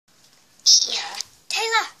Yeah.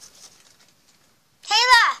 Tayla.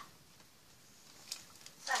 Tayla.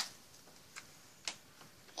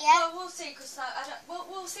 Yeah. Well, we'll see, because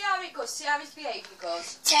we'll see how it goes, see how his behaviour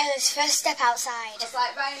goes. Tayla's first step outside. It's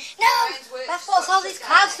like No! That's what's all these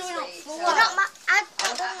cards doing on the floor. They're not I've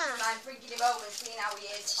I'm done that. like bringing him over and seeing how he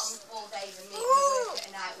is on the full days and meeting him work at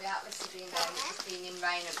night without listening to him, just being in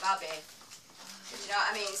Ryan and Babby. Do you know what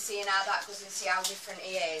I mean? Seeing how that goes and see how different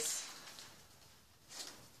he is.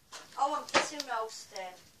 Oh, I'm kissing roasting.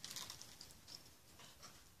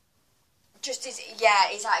 Just his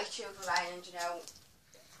attitude for Ryan, and you know.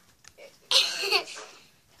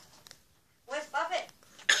 Where's Babby?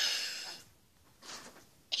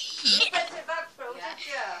 You went it back through, Yeah. did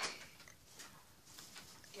you?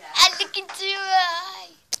 Yeah. I look into your eye.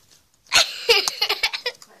 Right,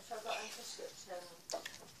 so I've got a prescription.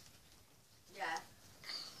 Yeah.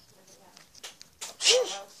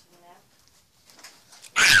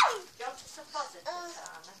 Just a positive,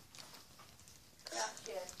 Anna. That's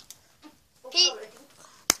you. Pete. Sorry.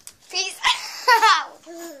 Peace out.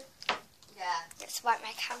 Yeah. Let's wipe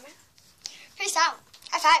my camera. Peace out.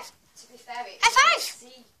 High five. To be fair, it High five.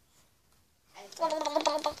 see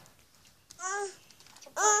anything.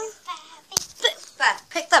 There,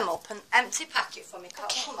 pick them up and empty packet for me, Carl.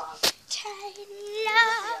 Okay. Come on. Tayla.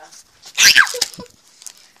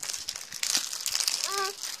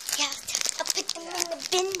 Yeah, I'll put them in the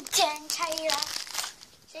bin then, Tayla.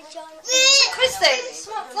 Christy,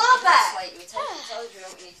 smart floor bed.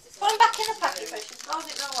 Put them back in the packet first. She's got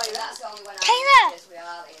it no way. That's the only one Tayla. is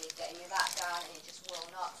reality, and he's getting me that down and he just will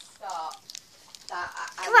not stop. That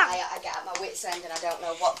Come on. I get at my wit's end and I don't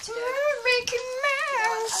know what to do. Mickey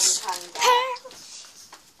Mouse.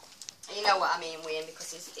 You know what I mean with him,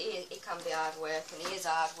 because he can be hard work and he is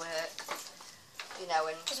hard work. You know,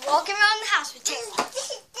 and Just walking around the house with Tayla.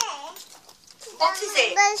 What is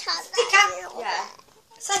it? Sticker? yeah.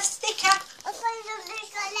 It's a sticker.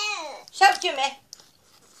 Shout Jimmy.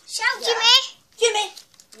 Shout, Yeah. Jimmy. Jimmy.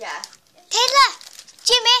 Yeah. Tayla.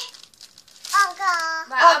 Jimmy.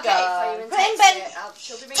 Right, I'll get it for you and Bring text it.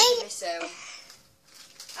 She'll be ringing me soon.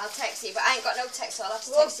 I'll text you, but I ain't got no text, so I'll have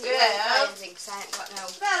to text you when Brian's in, because I ain't got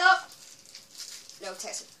no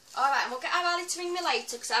text. Alright, and we'll get Ali to ring me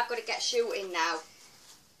later, because I've got to get shooting now.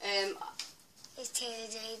 It's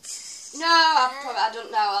Tayla dates. No, I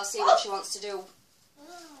don't know. I'll see what she wants to do.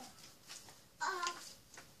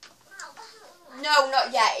 No,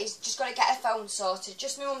 not yet. He's just got to get her phone sorted.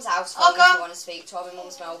 Just my mum's house phone if you want to speak to her. My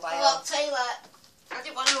mum's mobile. Look, Taylor. I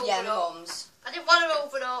didn't want to open Yeah, up. my mum's. I didn't want to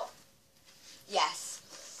open up. Yes.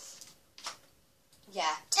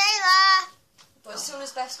 Yeah. Tayla. But as soon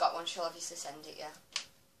as Beth's got one, she'll obviously send it, yeah.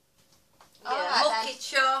 Yeah, Alright mucky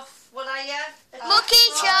chuff. What are you? Mucky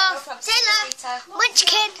chuff. No problem. See you Tayla. later.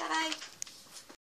 Munchkin. Bye-bye.